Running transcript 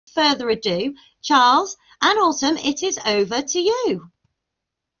further ado, Charles and Autumm, it is over to you.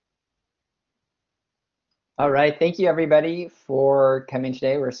 All right, thank you everybody for coming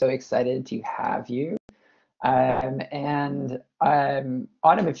today. We're so excited to have you. Autumm,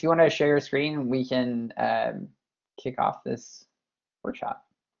 if you want to share your screen, we can kick off this workshop.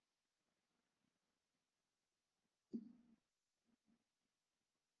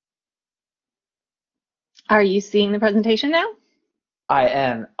 Are you seeing the presentation now? I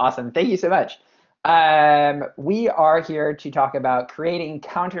am. Awesome. Thank you so much. We are here to talk about creating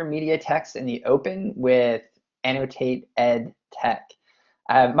counter media text in the open with Annotate Ed Tech.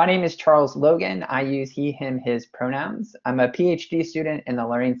 My name is Charles Logan. I use he, him, his pronouns. I'm a PhD student in the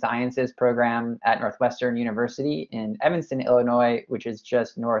Learning Sciences program at Northwestern University in Evanston, Illinois, which is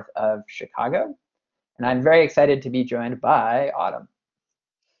just north of Chicago. And I'm very excited to be joined by Autumm.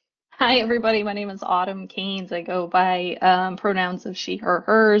 Hi, everybody. My name is Autumm Caines. I go by pronouns of she, her,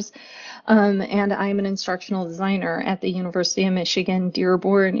 hers, and I'm an instructional designer at the University of Michigan,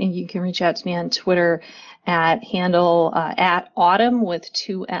 Dearborn, and you can reach out to me on Twitter at handle at Autumm with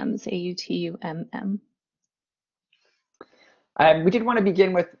 2 M's, A-U-T-U-M-M. We did want to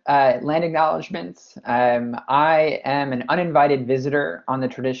begin with land acknowledgements. I am an uninvited visitor on the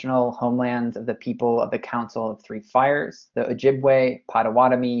traditional homelands of the people of the Council of Three Fires, the Ojibwe,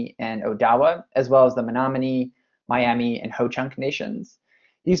 Potawatomi, and Odawa, as well as the Menominee, Miami, and Ho-Chunk nations.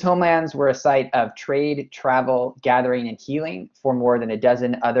 These homelands were a site of trade, travel, gathering, and healing for more than a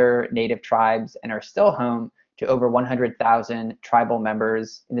dozen other native tribes and are still home to over 100,000 tribal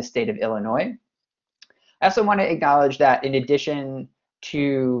members in the state of Illinois. I also want to acknowledge that in addition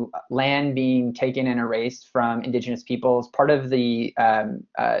to land being taken and erased from Indigenous peoples, part of the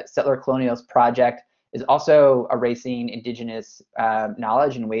settler colonials project is also erasing Indigenous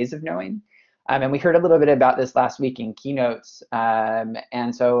knowledge and ways of knowing. And we heard a little bit about this last week in keynotes.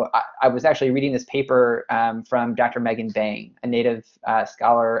 And so I was actually reading this paper from Dr. Megan Bang, a Native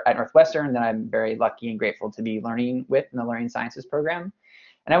scholar at Northwestern that I'm very lucky and grateful to be learning with in the Learning Sciences program.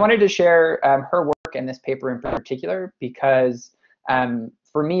 And I wanted to share her work and this paper in particular because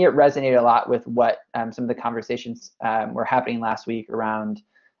for me it resonated a lot with what some of the conversations were happening last week around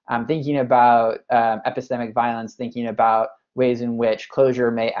thinking about epistemic violence, thinking about ways in which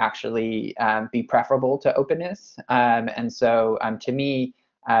closure may actually be preferable to openness. And so to me,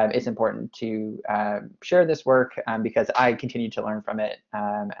 it's important to share this work because I continue to learn from it.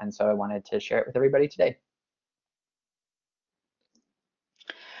 And so I wanted to share it with everybody today.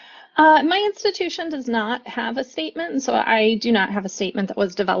 My institution does not have a statement, and so I do not have a statement that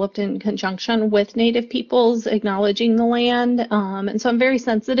was developed in conjunction with Native peoples acknowledging the land, and so I'm very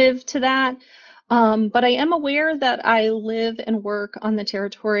sensitive to that. But I am aware that I live and work on the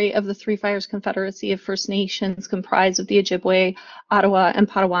territory of the Three Fires Confederacy of First Nations comprised of the Ojibwe, Ottawa, and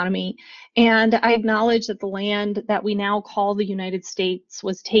Potawatomi. And I acknowledge that the land that we now call the United States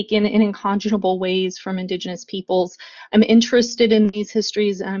was taken in unconscionable ways from Indigenous peoples. I'm interested in these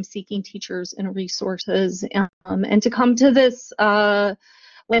histories, and I'm seeking teachers and resources. And to come to this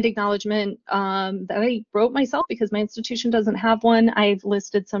land acknowledgement that I wrote myself because my institution doesn't have one, I've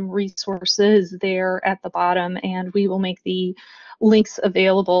listed some resources there at the bottom, and we will make the links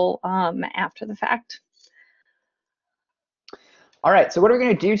available after the fact. All right, so what are we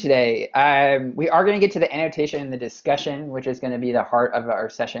going to do today? We are going to get to the annotation and the discussion, which is going to be the heart of our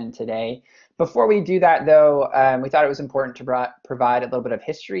session today. Before we do that, though, we thought it was important to provide a little bit of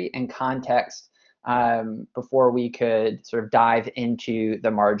history and context before we could sort of dive into the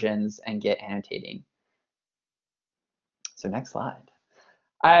margins and get annotating. So next slide.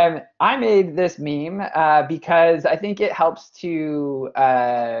 I made this meme because I think it helps to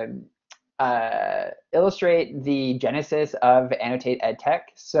illustrate the genesis of Annotate EdTech.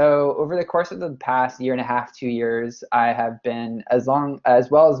 So over the course of the past year and a half, 2 years, I have been, as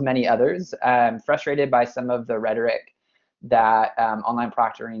well as many others, frustrated by some of the rhetoric that online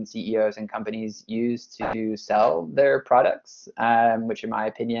proctoring CEOs and companies use to sell their products, which in my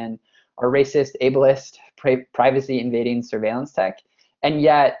opinion are racist, ableist, privacy invading surveillance tech. And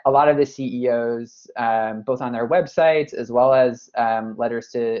yet a lot of the CEOs, both on their websites as well as letters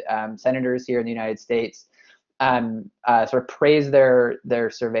to senators here in the United States, sort of praise their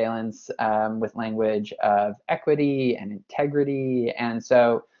surveillance with language of equity and integrity. And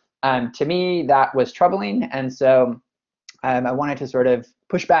so to me, that was troubling. And so I wanted to sort of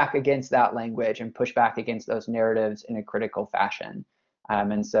push back against that language and push back against those narratives in a critical fashion.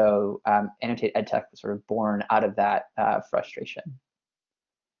 And so Annotate EdTech was sort of born out of that frustration.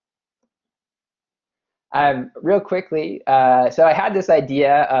 Real quickly, so I had this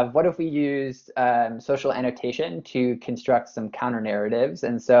idea of what if we used social annotation to construct some counter narratives.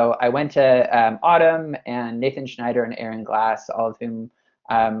 And so I went to Autumm and Nathan Schneider and Aaron Glass, all of whom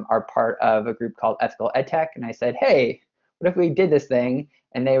are part of a group called Ethical EdTech. And I said, hey, what if we did this thing?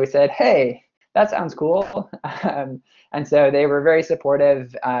 And they said, hey, that sounds cool. And so they were very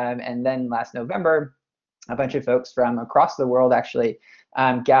supportive. And then last November, a bunch of folks from across the world actually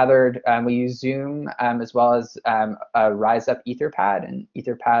gathered. We use Zoom as well as a Rise Up Etherpad, and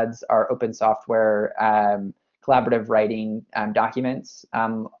Etherpads are open software collaborative writing documents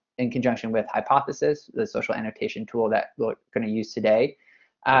in conjunction with Hypothesis, the social annotation tool that we're going to use today.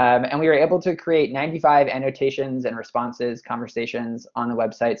 And we were able to create 95 annotations and responses, conversations on the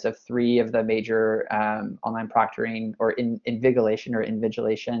websites of 3 of the major online proctoring or invigilation or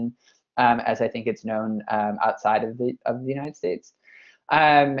invigilation, as I think it's known outside of the United States.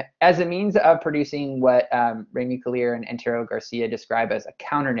 As a means of producing what Remy Kalir and Kalir Garcia describe as a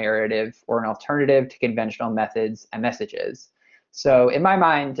counter narrative or an alternative to conventional methods and messages. So in my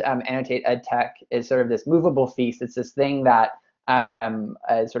mind, Annotate EdTech is sort of this movable feast. It's this thing that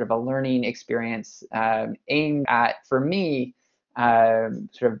sort of a learning experience aimed at, for me,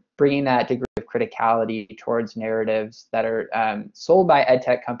 sort of bringing that degree of criticality towards narratives that are sold by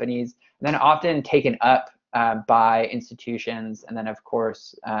EdTech companies and then often taken up by institutions, and then of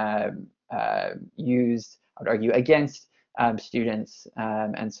course used, I would argue, against students.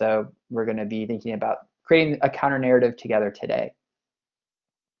 And so we're going to be thinking about creating a counter narrative together today.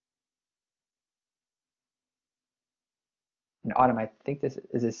 And Autumm, I think this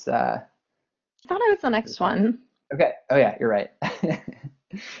is this. I thought I was the next one. Okay. Oh yeah, you're right.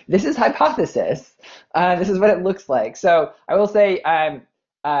 This is Hypothesis. This is what it looks like. So I will say,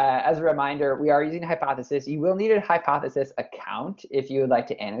 as a reminder, we are using Hypothesis. You will need a Hypothesis account if you would like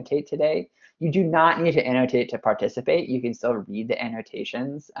to annotate today. You do not need to annotate to participate. You can still read the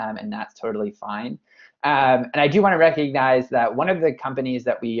annotations, and that's totally fine. And I do want to recognize that one of the companies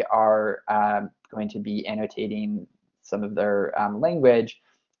that we are going to be annotating some of their language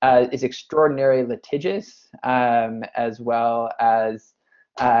is extraordinarily litigious, as well as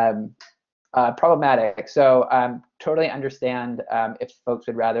problematic. So totally understand if folks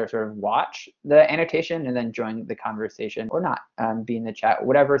would rather sort of watch the annotation and then join the conversation or not, be in the chat,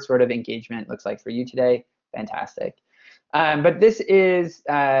 whatever sort of engagement looks like for you today, fantastic. But this is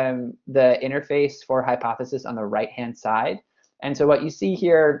the interface for Hypothesis on the right-hand side. And so what you see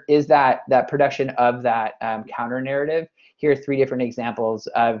here is that production of that counter narrative. Here are 3 different examples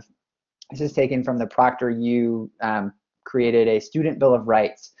of, this is taken from the ProctorU created a student bill of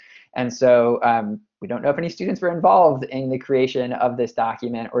rights. And so we don't know if any students were involved in the creation of this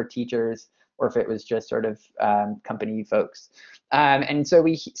document, or teachers, or if it was just sort of company folks. And so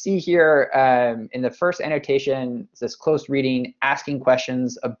we see here in the first annotation, this close reading, asking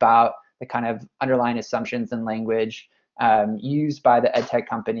questions about the kind of underlying assumptions and language used by the EdTech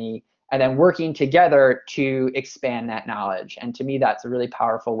company, and then working together to expand that knowledge. And to me, that's a really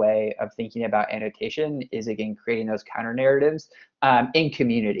powerful way of thinking about annotation, is again, creating those counter narratives in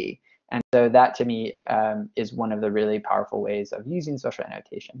community. And so that to me is one of the really powerful ways of using social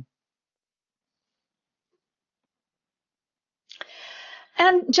annotation.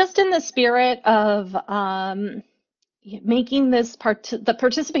 And just in the spirit of making this the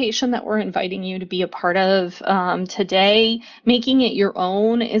participation that we're inviting you to be a part of today, making it your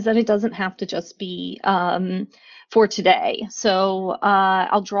own, is that it doesn't have to just be for today. So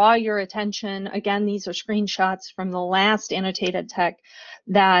I'll draw your attention. Again, these are screenshots from the last Annotated Tech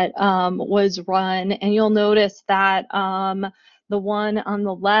that was run, and you'll notice that the one on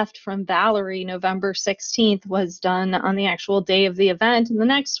the left from Valerie, November 16th, was done on the actual day of the event, and the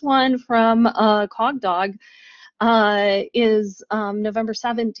next one from Cogdog is November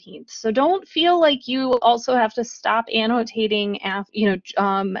 17th. So don't feel like you also have to stop annotating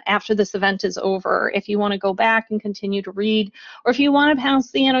after this event is over. If you want to go back and continue to read, or if you want to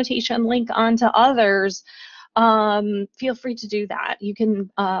pass the annotation link on to others, feel free to do that. You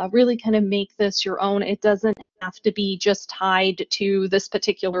can really kind of make this your own. It doesn't have to be just tied to this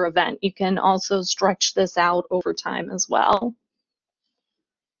particular event. You can also stretch this out over time as well.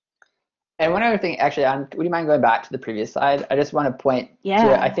 And one other thing, actually, would you mind going back to the previous slide? I just want to point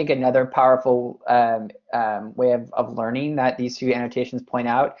to, I think, another powerful way of learning that these 2 annotations point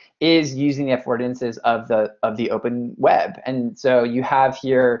out is using the affordances of the open web. And so you have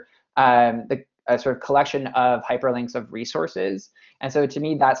here a sort of collection of hyperlinks of resources. And so to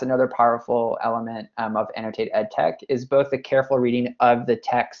me, that's another powerful element of Annotate EdTech, is both the careful reading of the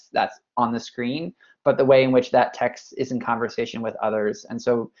text that's on the screen, but the way in which that text is in conversation with others. And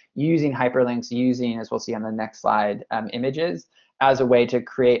so using hyperlinks, using, as we'll see on the next slide, images as a way to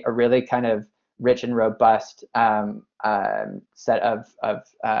create a really kind of rich and robust set of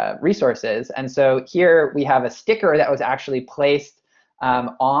resources. And so here we have a sticker that was actually placed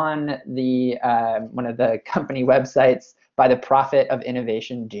on the one of the company websites by the prophet of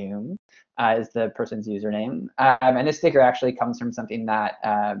innovation, Doom, is the person's username. And this sticker actually comes from something that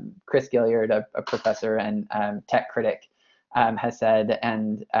Chris Gilliard, a professor and tech critic, has said.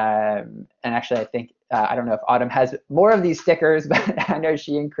 And actually, I think, I don't know if Autumm has more of these stickers, but I know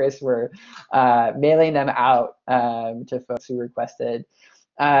she and Chris were mailing them out to folks who requested.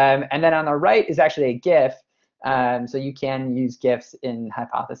 And then on the right is actually a GIF. So you can use GIFs in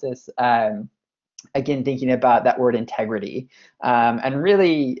Hypothesis. Again, thinking about that word integrity, and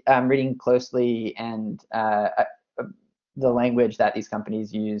really reading closely and the language that these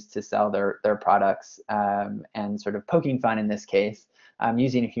companies use to sell their products, and sort of poking fun in this case,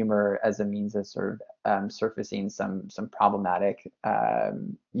 using humor as a means of sort of surfacing some problematic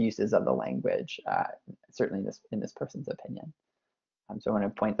uses of the language, certainly in this person's opinion. So I want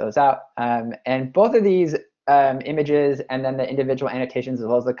to point those out. And both of these images and then the individual annotations as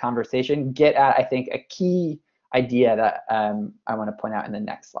well as the conversation get at, I think, a key idea that I want to point out in the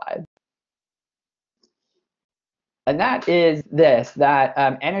next slide. And that is this, that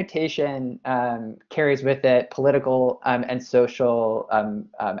annotation carries with it political and social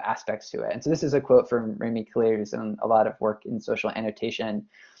aspects to it. And so this is a quote from Remy Kalir, who's done a lot of work in social annotation.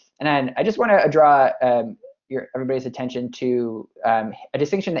 And then I just want to draw everybody's attention to a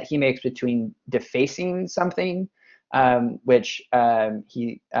distinction that he makes between defacing something, which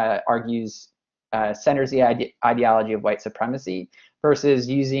he argues centers the ideology of white supremacy, versus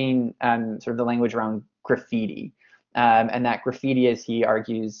using sort of the language around graffiti. And that graffiti, as he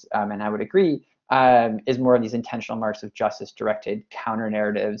argues, and I would agree, is more of these intentional marks of justice directed counter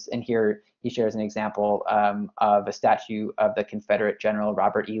narratives. And here he shares an example of a statue of the Confederate General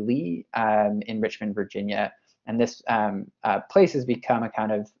Robert E. Lee in Richmond, Virginia. And this place has become a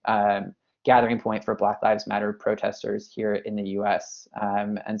kind of gathering point for Black Lives Matter protesters here in the US.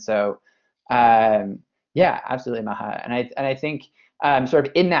 And so, yeah, absolutely, Maha. And I think sort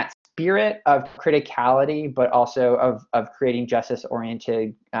of in that spirit of criticality, but also of creating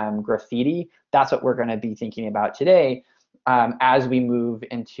justice-oriented graffiti, that's what we're going to be thinking about today as we move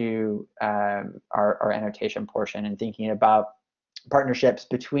into our annotation portion, and thinking about partnerships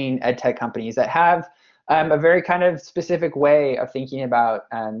between edtech companies that have a very kind of specific way of thinking about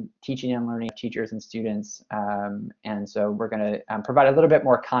teaching and learning of teachers and students. And so we're going to provide a little bit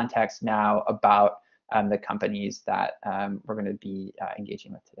more context now about the companies that we're going to be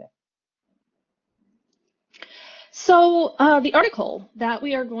engaging with today. So the article that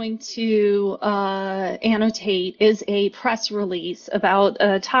we are going to annotate is a press release about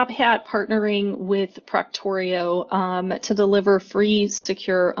Top Hat partnering with Proctorio to deliver free,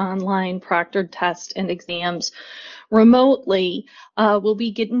 secure online proctored tests and exams remotely. We'll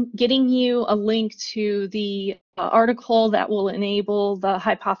be getting you a link to the article that will enable the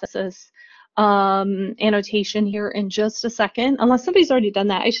Hypothesis annotation here in just a second, unless somebody's already done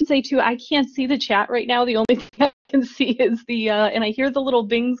that. I should say too, I can't see the chat right now. The only thing I can see is the and I hear the little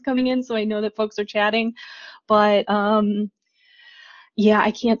bings coming in, so I know that folks are chatting, but yeah, I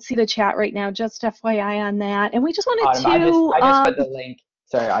can't see the chat right now, just FYI on that. And we just wanted Autumm, I just put the link,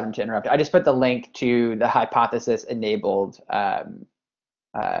 sorry Autumm to interrupt, I just put the link to the Hypothesis enabled press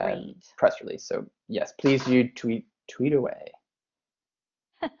release. So yes, please do tweet away.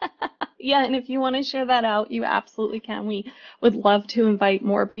 Yeah, and if you want to share that out, you absolutely can. We would love to invite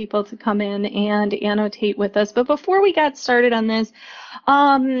more people to come in and annotate with us. But before we get started on this,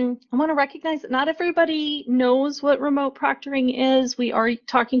 I want to recognize that not everybody knows what remote proctoring is. We are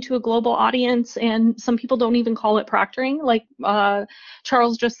talking to a global audience, and some people don't even call it proctoring. Like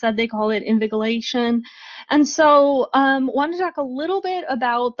Charles just said, they call it invigilation. And so I want to talk a little bit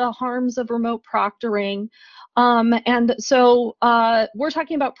about the harms of remote proctoring. And so we're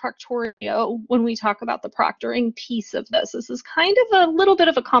talking about Proctorio when we talk about the proctoring piece of this. This is kind of a little bit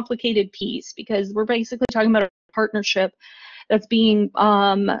of a complicated piece, because we're basically talking about a partnership that's being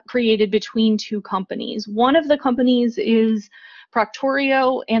created between two companies. One of the companies is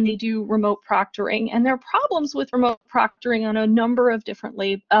Proctorio, and they do remote proctoring. And there are problems with remote proctoring on a number of different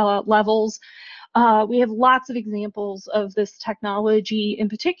levels. We have lots of examples of this technology in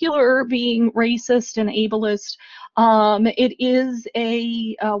particular being racist and ableist. It is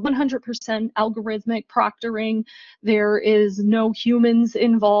a 100% algorithmic proctoring. There is no humans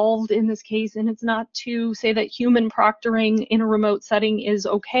involved in this case, and it's not to say that human proctoring in a remote setting is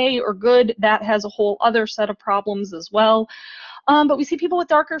okay or good. That has a whole other set of problems as well. But we see people with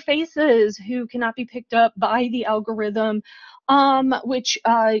darker faces who cannot be picked up by the algorithm, which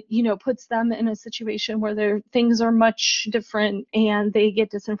puts them in a situation where their things are much different and they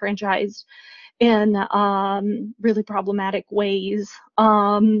get disenfranchised in really problematic ways.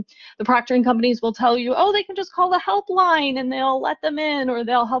 The proctoring companies will tell you, oh, they can just call the helpline and they'll let them in, or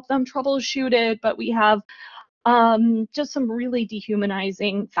they'll help them troubleshoot it. But we have just some really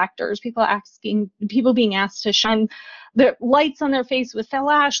dehumanizing factors. People being asked to shine the lights on their face with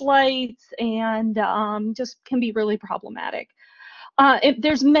flashlights, and just can be really problematic.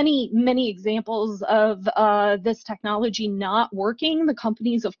 There's many examples of this technology not working. The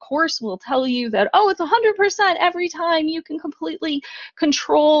companies, of course, will tell you that, oh, it's 100% every time. You can completely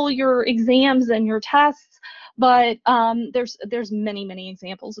control your exams and your tests. But there's many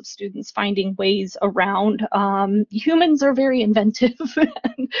examples of students finding ways around. Humans are very inventive,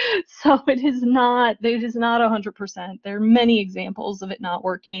 so it is not 100%. There are many examples of it not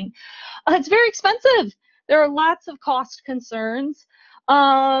working. It's very expensive. There are lots of cost concerns.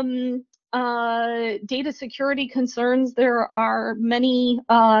 Data security concerns. There are many,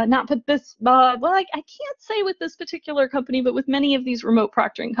 not with this, well, I can't say with this particular company, but with many of these remote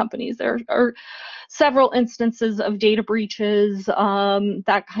proctoring companies, there are several instances of data breaches,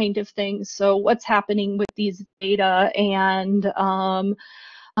 that kind of thing. So what's happening with these data, and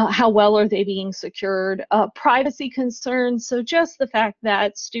how well are they being secured? Privacy concerns, so just the fact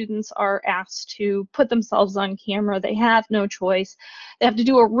that students are asked to put themselves on camera, they have no choice. They have to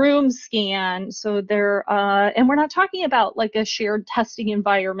do a room scan, so they're, and we're not talking about like a shared testing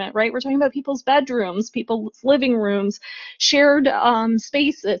environment, right? We're talking about people's bedrooms, people's living rooms, shared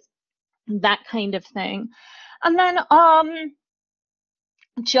spaces, that kind of thing. And then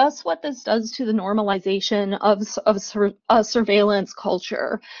just what this does to the normalization of surveillance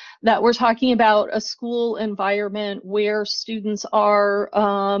culture, that we're talking about a school environment where students are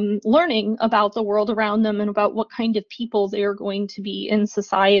learning about the world around them and about what kind of people they are going to be in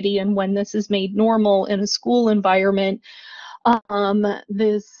society. And when this is made normal in a school environment,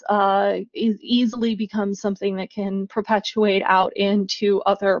 this is easily becomes something that can perpetuate out into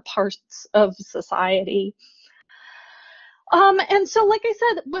other parts of society. And so, like I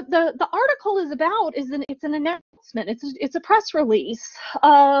said, what the article is about is it's an announcement. It's a press release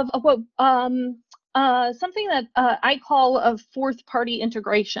of what something that I call a fourth party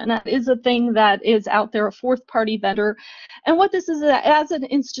integration. That is a thing that is out there, a fourth party vendor. And what this is, as an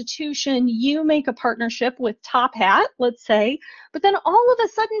institution, you make a partnership with Top Hat, let's say, but then all of a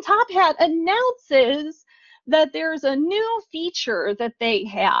sudden Top Hat announces that there's a new feature that they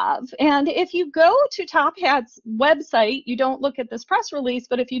have. And if you go to Top Hat's website, you don't look at this press release,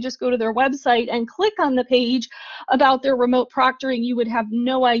 but if you just go to their website and click on the page about their remote proctoring, you would have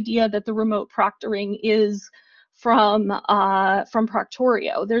no idea that the remote proctoring is from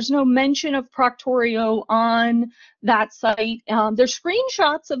Proctorio. There's no mention of Proctorio on that site. There's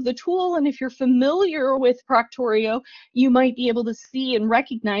screenshots of the tool, and if you're familiar with Proctorio, you might be able to see and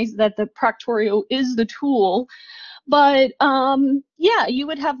recognize that the Proctorio is the tool. But yeah, you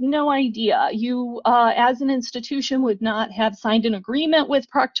would have no idea. You, as an institution, would not have signed an agreement with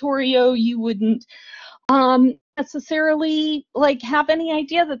Proctorio. You wouldn't necessarily like have any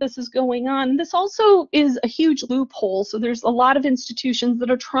idea that this is going on. This also is a huge loophole. So there's a lot of institutions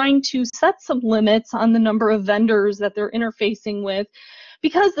that are trying to set some limits on the number of vendors that they're interfacing with,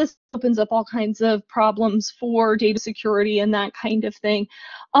 because this opens up all kinds of problems for data security and that kind of thing.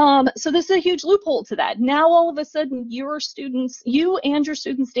 So this is a huge loophole to that. Now all of a sudden you and your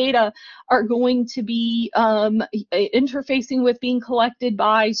students' data are going to be interfacing with, being collected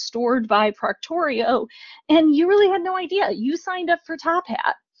by, stored by Proctorio, and you really had no idea. You signed up for Top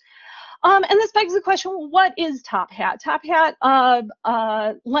Hat. And this begs the question, well, what is Top Hat? Top Hat,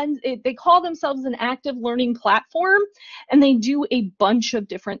 they call themselves an active learning platform, and they do a bunch of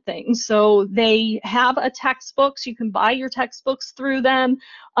different things. So they have a textbook, so you can buy your textbooks through them.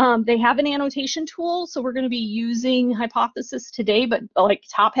 They have an annotation tool, so we're going to be using Hypothesis today, but like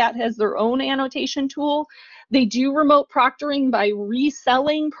Top Hat has their own annotation tool. They do remote proctoring by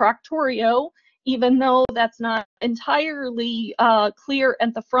reselling Proctorio, even though that's not entirely clear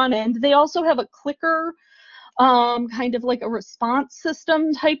at the front end. They also have a clicker kind of like a response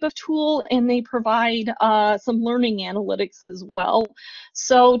system type of tool, and they provide some learning analytics as well.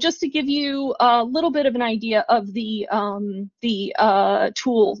 So just to give you a little bit of an idea of the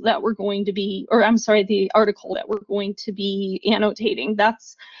tool that we're going to be, or I'm sorry, the article that we're going to be annotating.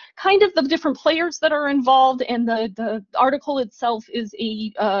 That's kind of the different players that are involved, and the article itself is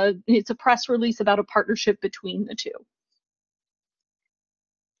it's a press release about a partnership between the two.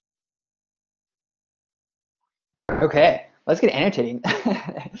 Okay, let's get annotating.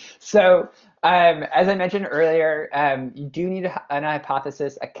 So, as I mentioned earlier, you do need an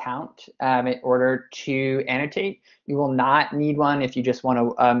hypothesis account in order to annotate. You will not need one if you just want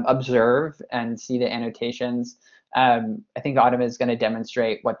to observe and see the annotations. I think Autumm is going to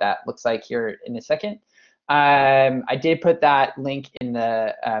demonstrate what that looks like here in a second. I did put that link in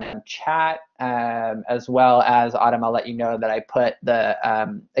the chat, as well as Autumm, I'll let you know that I put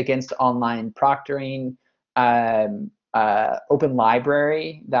the against online proctoring open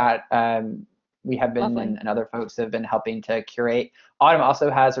library that we have been and other folks have been helping to curate. Autumm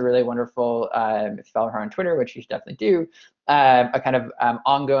also has a really wonderful, if you follow her on Twitter, which you should definitely do, a kind of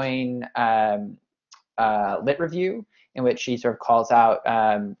ongoing lit review in which she sort of calls out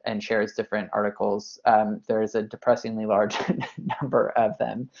and shares different articles. There is a depressingly large number of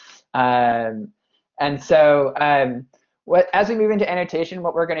them. And so as we move into annotation,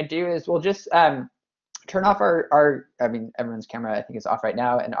 what we're going to do is we'll just turn off I mean, everyone's camera I think is off right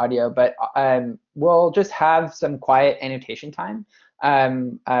now and audio, but we'll just have some quiet annotation time.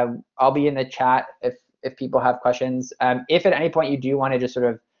 I'll be in the chat if people have questions. If at any point you do want to just sort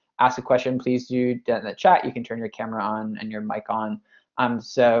of ask a question, please do that in the chat. You can turn your camera on and your mic on.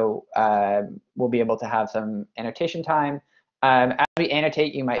 So we'll be able to have some annotation time. As we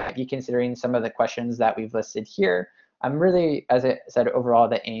annotate, you might be considering some of the questions that we've listed here. I'm really, as I said, overall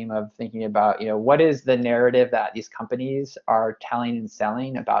the aim of thinking about, what is the narrative that these companies are telling and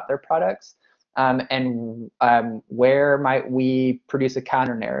selling about their products, and where might we produce a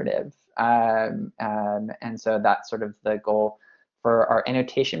counter narrative? And so that's sort of the goal for our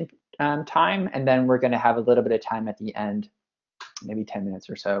annotation time. And then we're going to have a little bit of time at the end, maybe 10 minutes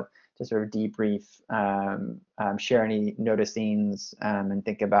or so, to sort of debrief, share any noticings, and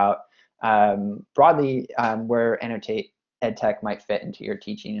think about broadly where annotate edtech might fit into your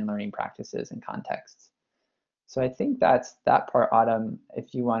teaching and learning practices and contexts. So I think that's that part, Autumm.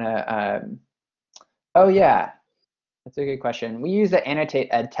 If you want to, oh yeah, that's a good question. We use the annotate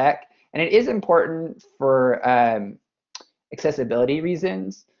edtech, and it is important for accessibility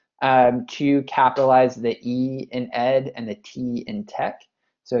reasons to capitalize the E in ed and the T in tech.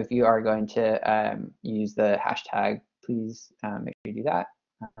 So if you are going to use the hashtag, please make sure you do that.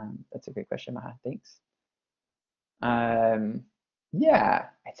 That's a great question, Maha. Thanks. Yeah,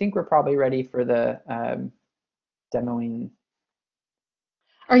 I think we're probably ready for the demoing.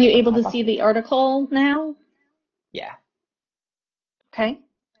 Are you able to see the article now? Yeah. Okay.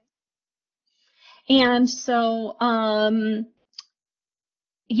 And so,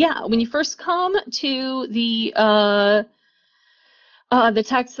 yeah, when you first come to the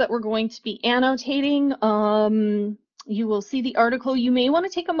text that we're going to be annotating, you will see the article. You may want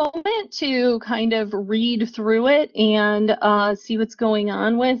to take a moment to kind of read through it and see what's going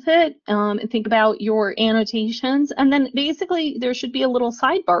on with it, and think about your annotations. And then basically there should be a little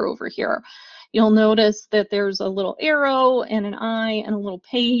sidebar over here. You'll notice that there's a little arrow and an eye and a little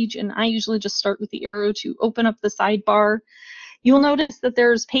page, and I usually just start with the arrow to open up the sidebar. You'll notice that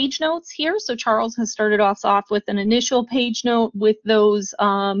there's page notes here. So Charles has started us off with an initial page note with those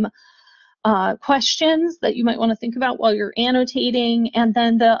questions that you might want to think about while you're annotating. And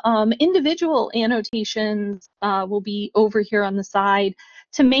then the individual annotations will be over here on the side.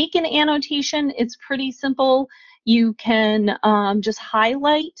 To make an annotation, it's pretty simple. You can just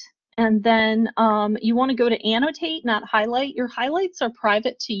highlight, and then you want to go to annotate, not highlight. Your highlights are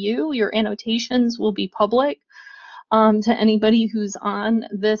private to you. Your annotations will be public to anybody who's on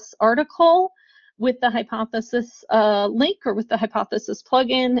this article with the hypothesis link or with the hypothesis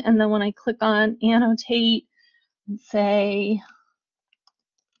plugin. And then when I click on annotate and say,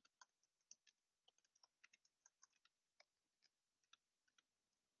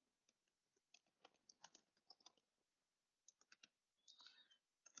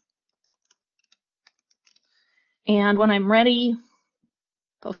 and when I'm ready,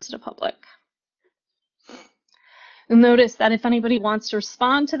 post to public. You'll notice that if anybody wants to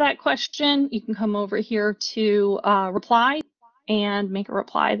respond to that question, you can come over here to reply and make a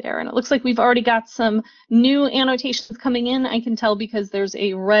reply there. And it looks like we've already got some new annotations coming in. I can tell because there's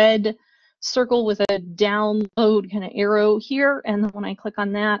a red circle with a download kind of arrow here. And then when I click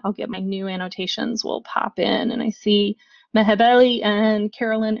on that, I'll get my new annotations will pop in. And I see Mehabeli and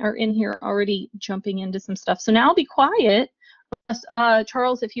Carolyn are in here already jumping into some stuff. So now I'll be quiet.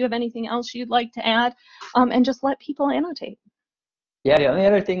 Charles, if you have anything else you'd like to add, and just let people annotate. Yeah, the only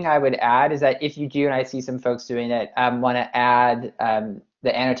other thing I would add is that if you do, and I see some folks doing it, want to add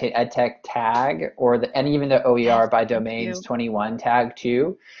the annotate edtech tag and even the OER by domains 21 tag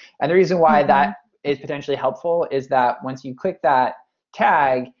too. And the reason why that is potentially helpful is that once you click that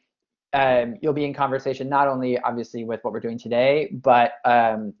tag, you'll be in conversation not only obviously with what we're doing today, but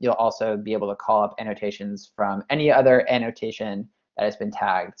you'll also be able to call up annotations from any other annotation that has been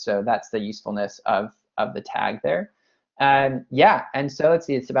tagged. So that's the usefulness of the tag there. Yeah, and so let's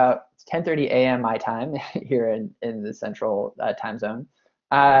see, it's about 10:30 a.m. my time here in the central time zone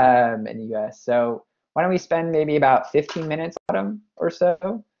in the US. So why don't we spend maybe about 15 minutes, Autumm, or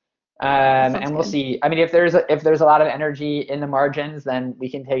so? And we'll see. I mean, if there's a lot of energy in the margins, then we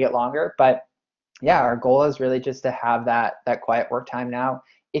can take it longer. But yeah, our goal is really just to have that quiet work time now.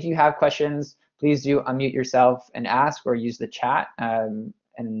 If you have questions, please do unmute yourself and ask, or use the chat. And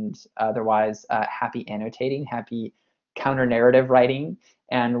otherwise, happy annotating, happy counter narrative writing,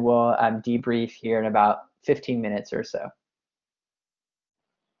 and we'll debrief here in about 15 minutes or so.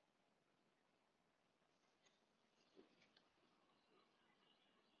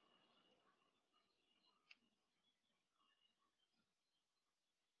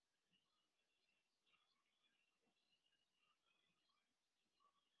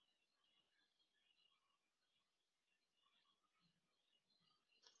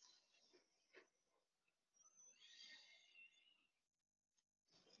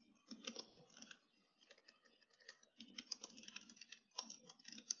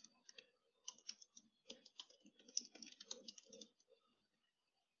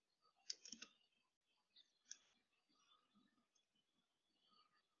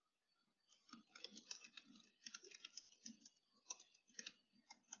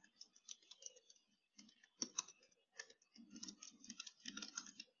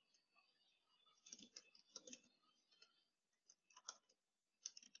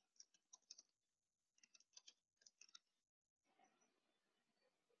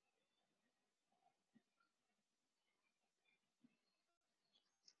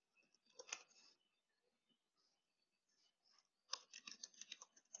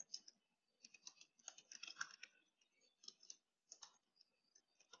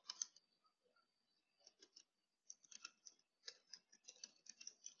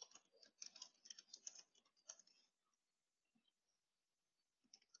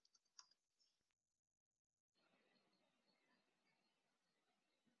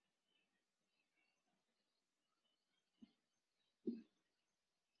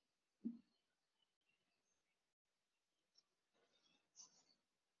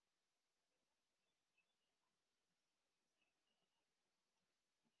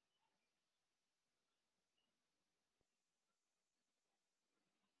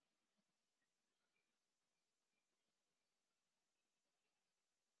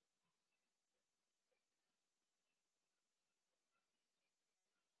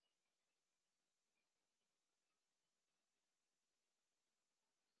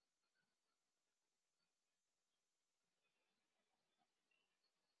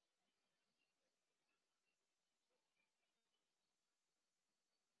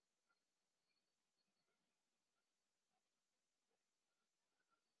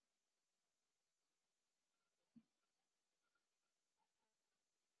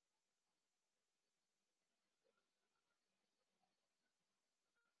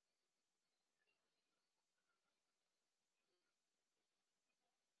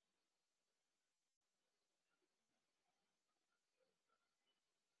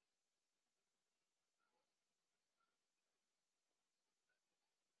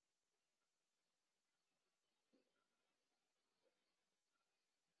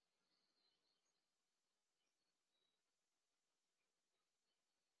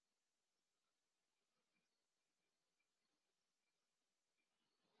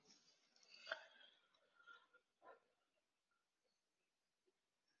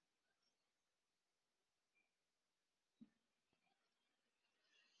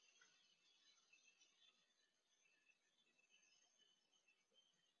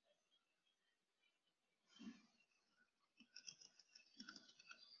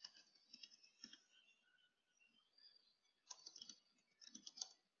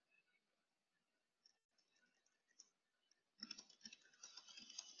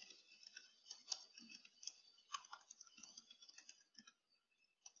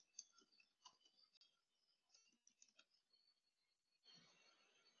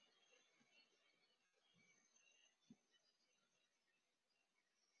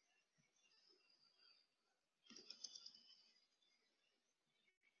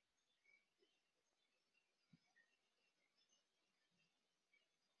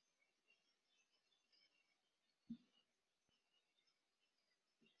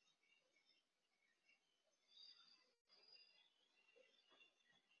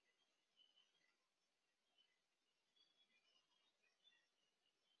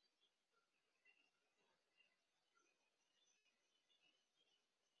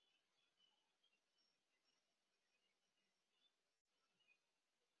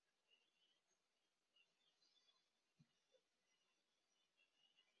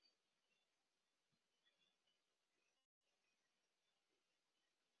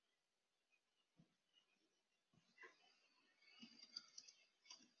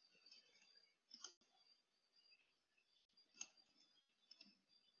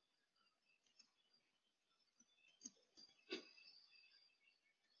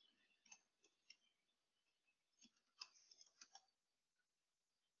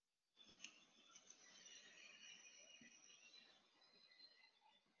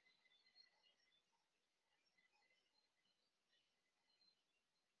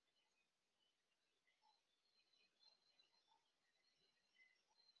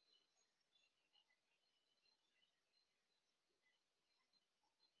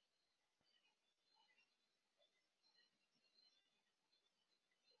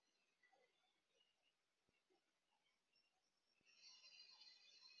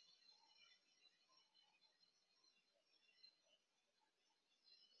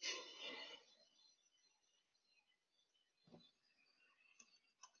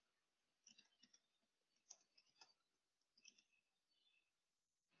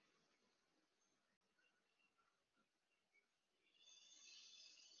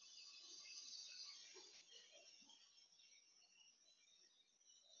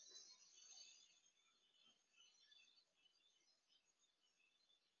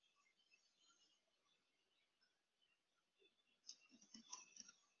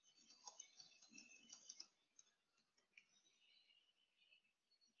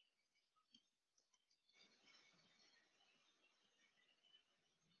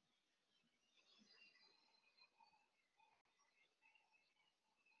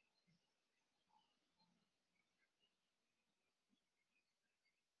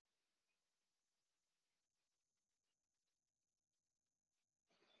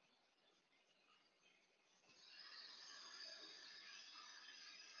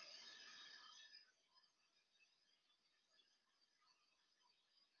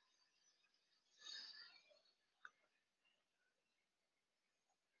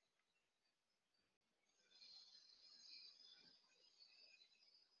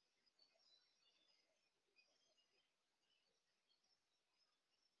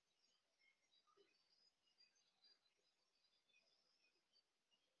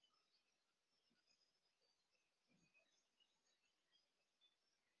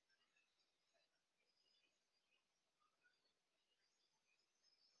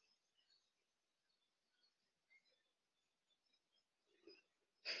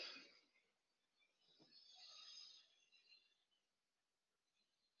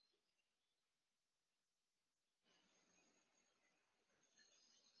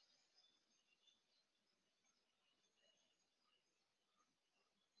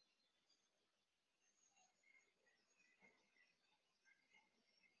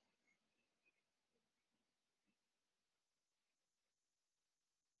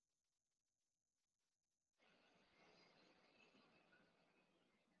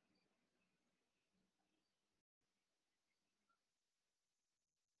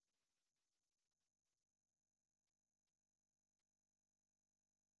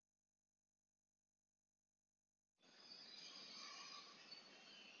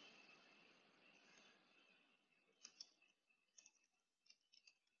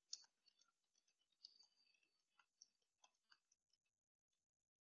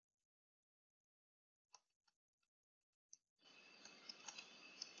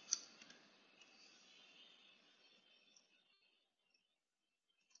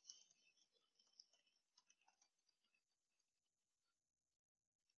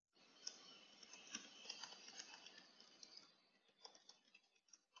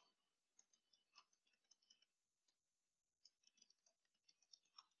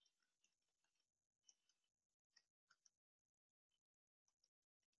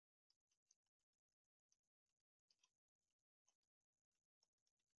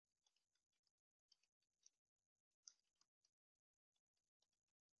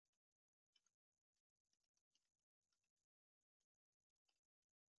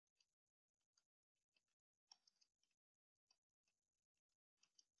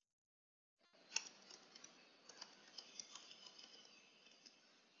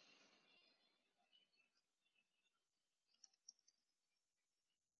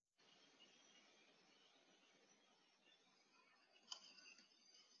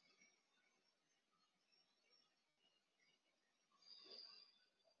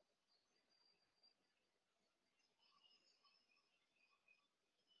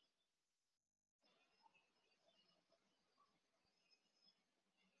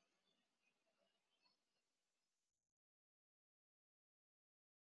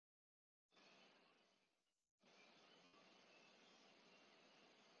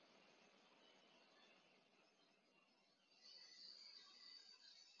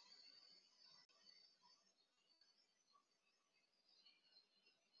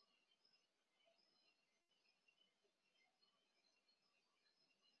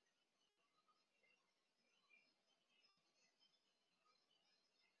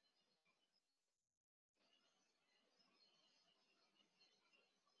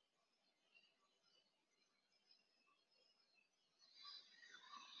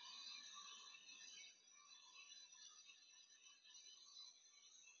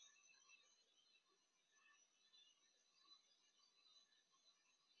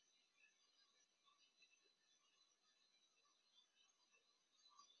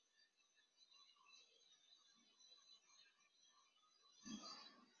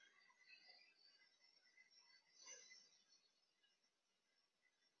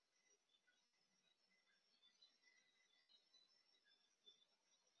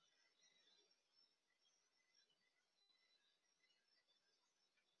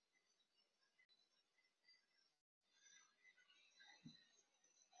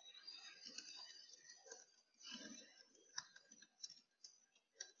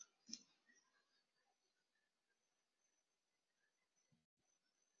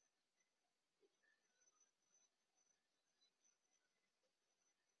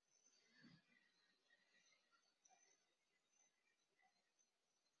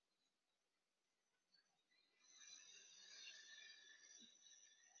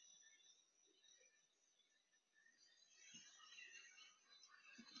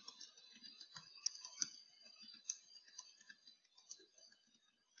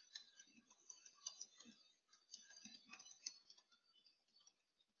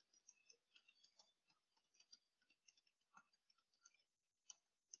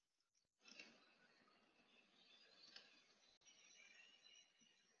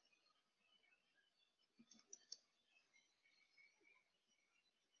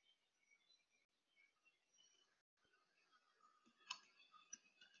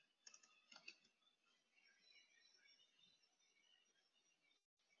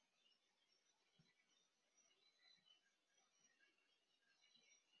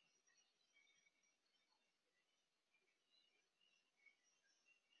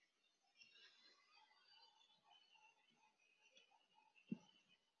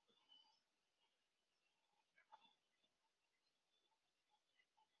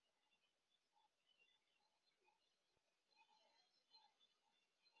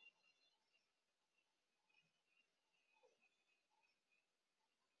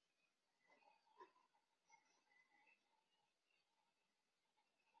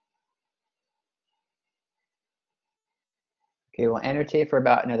 Okay, we'll annotate for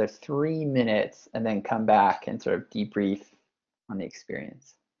about another 3 minutes and then come back and sort of debrief on the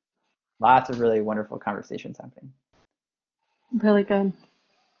experience. Lots of really wonderful conversations happening. Really good.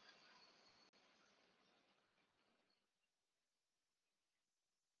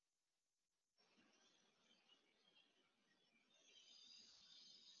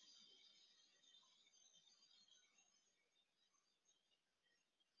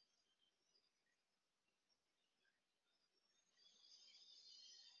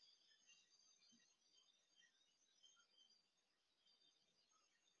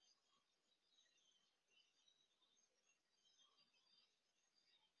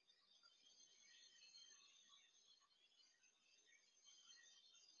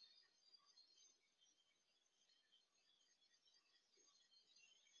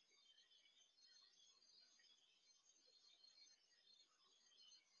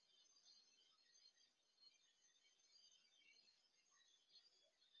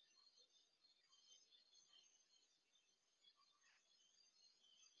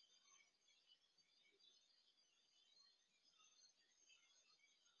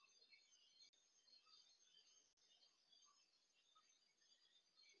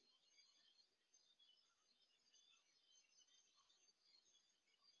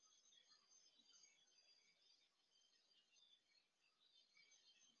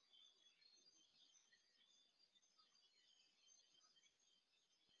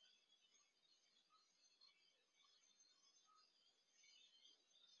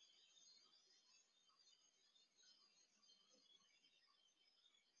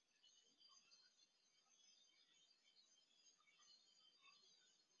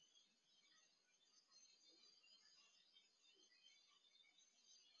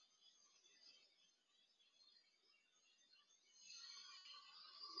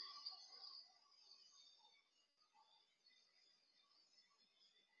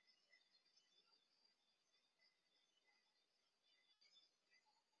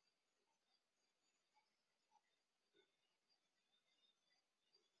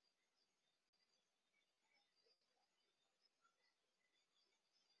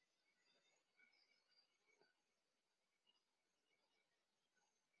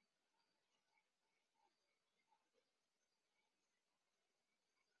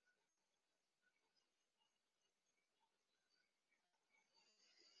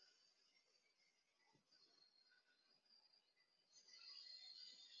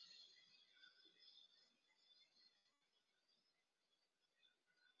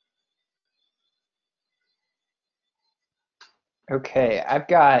 Okay, I've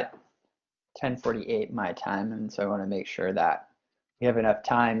got 10:48 my time, and so I want to make sure that we have enough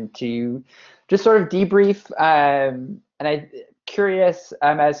time to just sort of debrief. And I'm curious,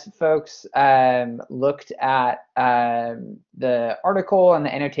 as folks looked at the article and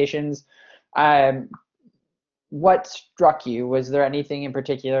the annotations, um, what struck you? Was there anything in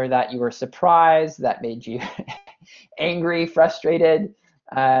particular that you were surprised, that made you angry, frustrated?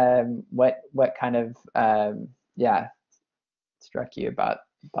 What kind of yeah, struck you about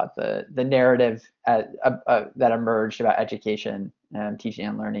the narrative that emerged about education and teaching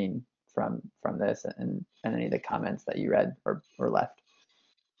and learning from this, and any of the comments that you read or left?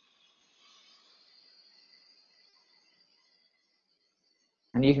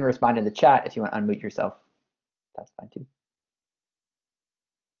 And you can respond in the chat if you want to unmute yourself. That's fine too.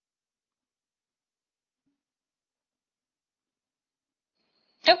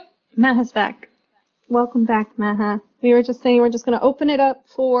 Oh, Maha's back. Welcome back, Maha. We were just saying we're just going to open it up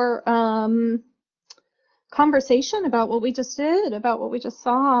for conversation about what we just did, about what we just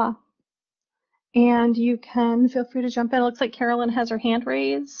saw. And you can feel free to jump in. It looks like Carolyn has her hand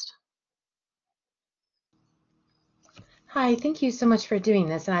raised. Hi, thank you so much for doing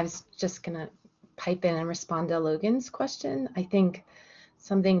this. And I was just going to pipe in and respond to Logan's question. I think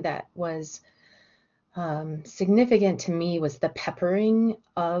something that was significant to me was the peppering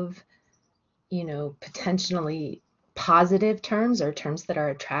of, potentially positive terms or terms that are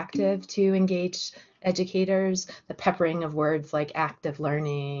attractive to engaged educators, the peppering of words like active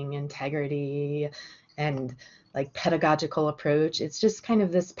learning, integrity, and like pedagogical approach. It's just kind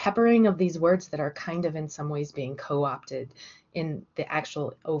of this peppering of these words that are kind of in some ways being co-opted in the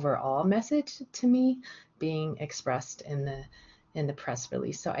actual overall message, to me, being expressed in the press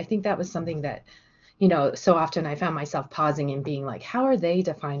release. So I think that was something that, so often I found myself pausing and being like, how are they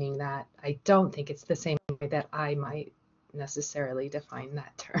defining that? I don't think it's the same way that I might necessarily define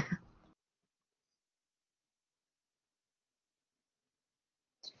that term.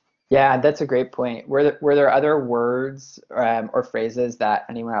 Yeah, that's a great point. Were there other words or phrases that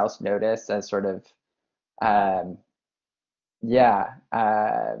anyone else noticed as sort of yeah,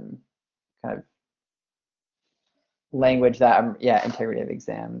 kind of language that, yeah, integrity of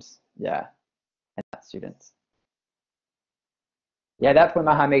exams, yeah, and not students. Yeah, that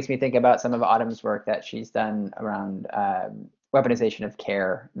Maha makes me think about some of Autumm's work that she's done around weaponization of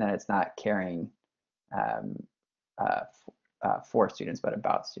care, and that it's not caring um, for students, but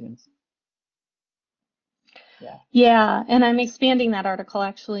about students. Yeah. Yeah, and I'm expanding that article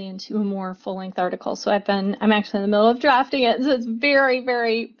actually into a more full-length article. So I'm actually in the middle of drafting it. So it's very,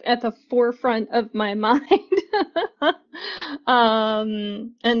 very at the forefront of my mind.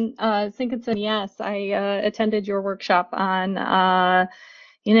 And Sinkinson, yes, I attended your workshop on I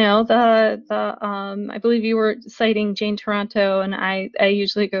believe you were citing Jane Toronto, and I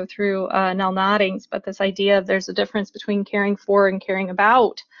usually go through Nell Noddings, but this idea of there's a difference between caring for and caring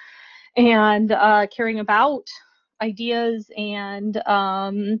about. And caring about ideas and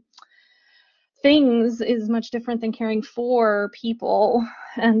things is much different than caring for people.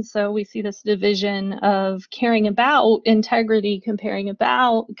 And so we see this division of caring about integrity, caring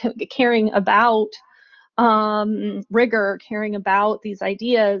about rigor, caring about these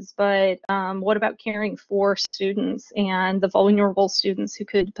ideas, but what about caring for students and the vulnerable students who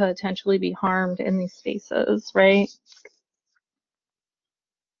could potentially be harmed in these spaces, right?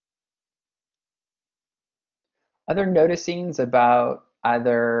 Other noticings about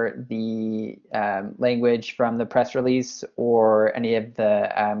either the language from the press release or any of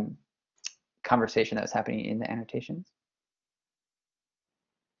the conversation that was happening in the annotations?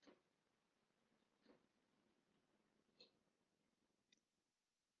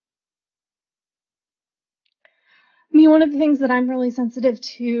 I mean, one of the things that I'm really sensitive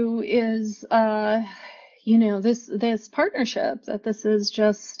to is, this partnership, that this is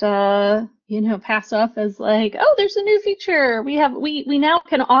just, passed off as like, oh, there's a new feature. We now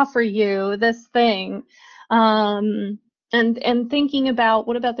can offer you this thing. And thinking about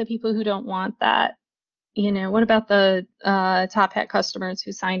what about the people who don't want that? What about the top hat customers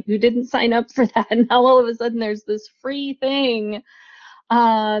who didn't sign up for that, and now all of a sudden there's this free thing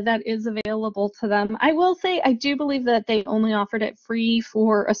that is available to them. I will say I do believe that they only offered it free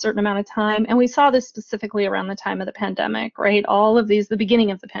for a certain amount of time, and we saw this specifically around the time of the pandemic, right? All of these, the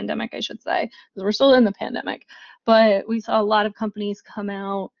beginning of the pandemic, I should say, because we're still in the pandemic, but we saw a lot of companies come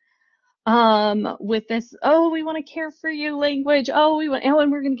out with this, oh, we want to care for you language, and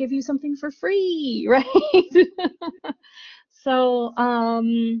we're going to give you something for free, right? So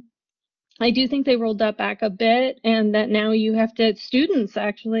I do think they rolled that back a bit, and that now students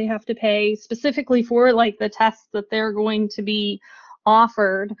actually have to pay specifically for like the tests that they're going to be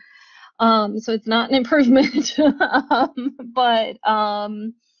offered. So it's not an improvement,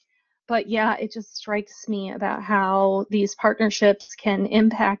 but yeah, it just strikes me about how these partnerships can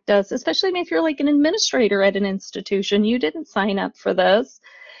impact us, especially if you're like an administrator at an institution. You didn't sign up for this.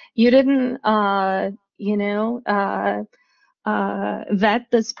 You didn't, vet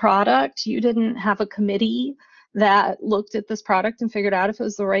this product. You didn't have a committee that looked at this product and figured out if it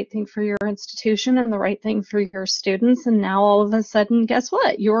was the right thing for your institution and the right thing for your students. And now all of a sudden, guess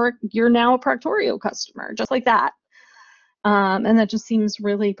what? You're now a Proctorio customer, just like that. And that just seems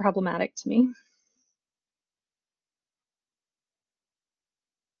really problematic to me.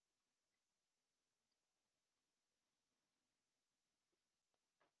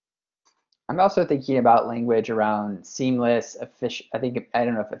 I'm also thinking about language around seamless, I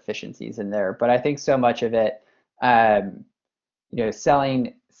don't know if efficiency is in there, but I think so much of it, selling.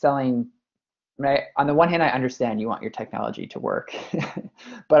 On the one hand, I understand you want your technology to work,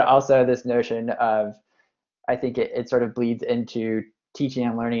 but also this notion of, I think it sort of bleeds into teaching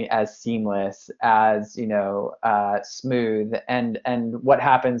and learning as seamless, as smooth, and what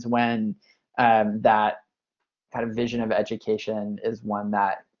happens when that kind of vision of education is one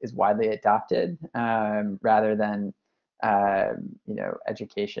that is widely adopted, rather than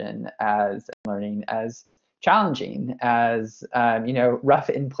education as learning as challenging, as rough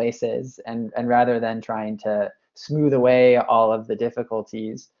in places, and rather than trying to smooth away all of the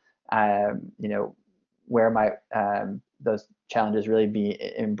difficulties, where might those challenges really be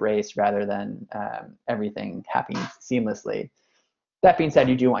embraced rather than everything happening seamlessly. That being said,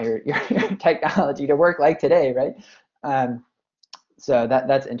 you do want your technology to work like today, right? So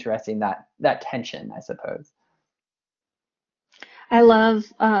that's interesting, that tension, I suppose. I love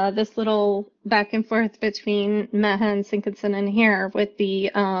this little back and forth between Meha and Sinkinson in here with the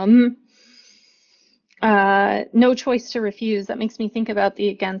no choice to refuse. That makes me think about the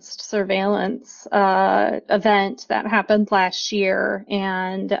Against Surveillance event that happened last year.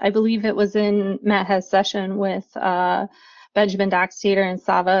 And I believe it was in Meha's session with Benjamin Dockstader and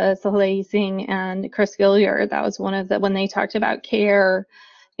Sava Saleh-Singh and Chris Gilliard. That was one of the, when they talked about care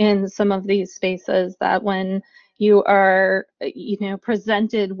in some of these spaces, that when you are, you know,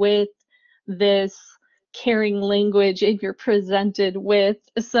 presented with this caring language, if you're presented with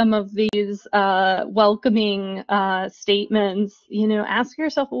some of these welcoming statements, you know, ask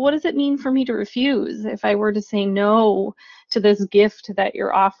yourself, well, what does it mean for me to refuse? If I were to say no to this gift that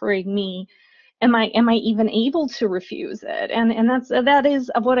you're offering me, am I even able to refuse it? And that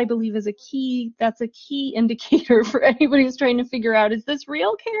is what I believe is a key, that's a key indicator for anybody who's trying to figure out, is this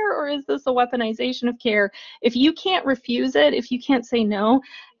real care or is this a weaponization of care? If you can't refuse it, if you can't say no,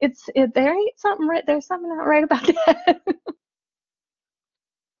 there ain't something right, there's something not right about that.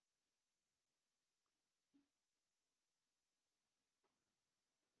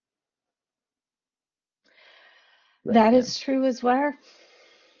 That is true as well.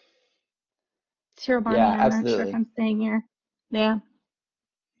 Tirabani, Yeah, I'm not sure if I'm saying here. Yeah.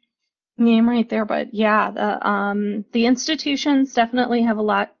 Yeah, I'm right there, but yeah, the institutions definitely have a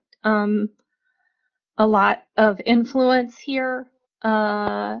lot of influence here.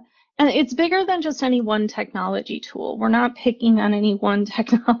 And it's bigger than just any one technology tool. We're not picking on any one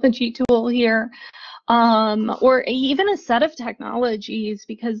technology tool here, or even a set of technologies,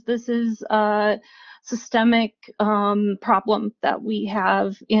 because this is a systemic problem that we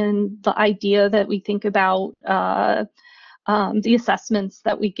have in the idea that we think about the assessments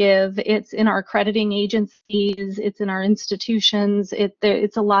that we give. It's in our accrediting agencies, it's in our institutions.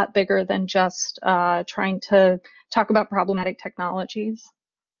 It's a lot bigger than just trying to talk about problematic technologies.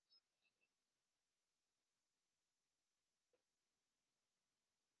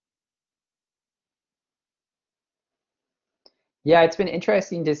 Yeah, it's been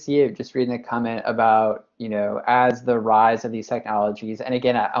interesting to see it, just reading the comment about, you know, as the rise of these technologies, and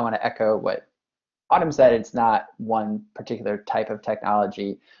again, I want to echo what Autumm said, it's not one particular type of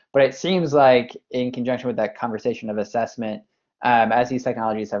technology, but it seems like in conjunction with that conversation of assessment, as these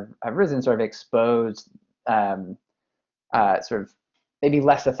technologies have risen, sort of exposed sort of maybe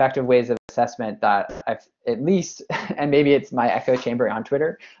less effective ways of assessment that I've at least, and maybe it's my echo chamber on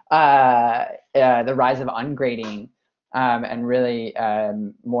Twitter, the rise of ungrading, and really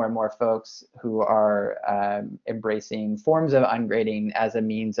more and more folks who are embracing forms of ungrading as a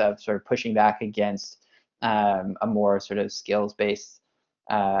means of sort of pushing back against a more sort of skills-based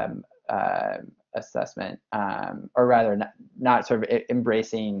assessment, or rather not sort of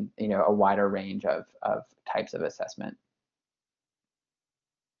embracing, you know, a wider range of types of assessment.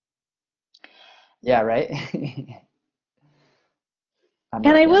 Yeah, right. And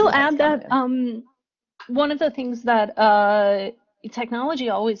I will add that one of the things that technology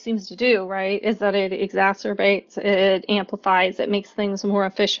always seems to do, right, is that it exacerbates, it amplifies, it makes things more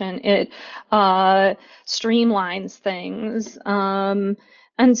efficient, it streamlines things.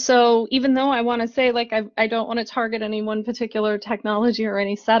 And so even though I want to say, like, I don't want to target any one particular technology or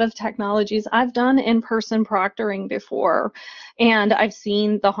any set of technologies, I've done in-person proctoring before, and I've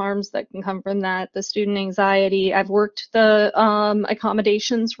seen the harms that can come from that, the student anxiety. I've worked the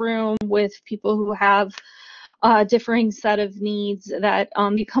accommodations room with people who have differing set of needs that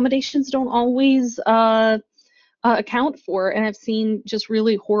the accommodations don't always account for, and I've seen just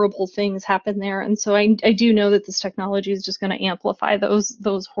really horrible things happen there. And so I do know that this technology is just going to amplify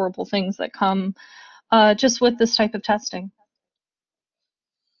those horrible things that come just with this type of testing.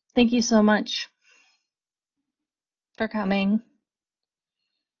 Thank you so much for coming.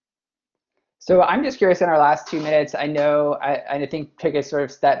 So I'm just curious, in our last 2 minutes, I know I think take a sort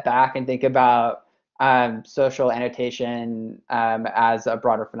of step back and think about social annotation as a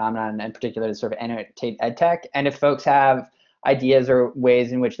broader phenomenon, in particular to sort of annotate edtech, and if folks have ideas or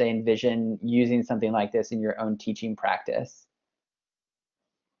ways in which they envision using something like this in your own teaching practice.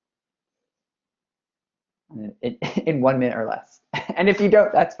 In 1 minute or less. And if you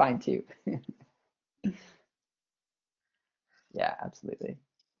don't, that's fine too. Yeah, absolutely.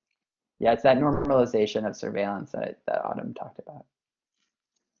 Yeah, it's that normalization of surveillance that Autumm talked about.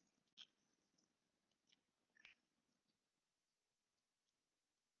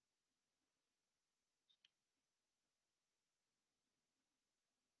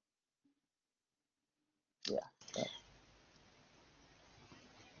 Yeah. So.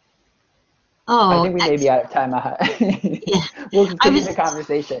 Oh, I think we may be out of time. Yeah. We'll continue the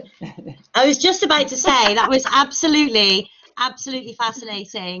conversation. I was just about to say that was absolutely Absolutely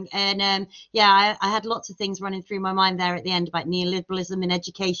fascinating. And yeah, I had lots of things running through my mind there at the end about neoliberalism in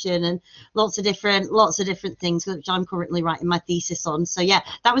education and lots of different things, which I'm currently writing my thesis on. So yeah,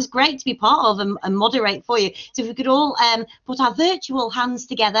 that was great to be part of and moderate for you. So if we could all put our virtual hands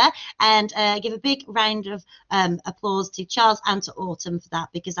together and give a big round of applause to Charles and to Autumm for that,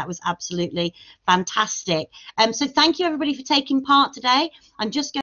 because that was absolutely fantastic. So thank you everybody for taking part today. I'm just going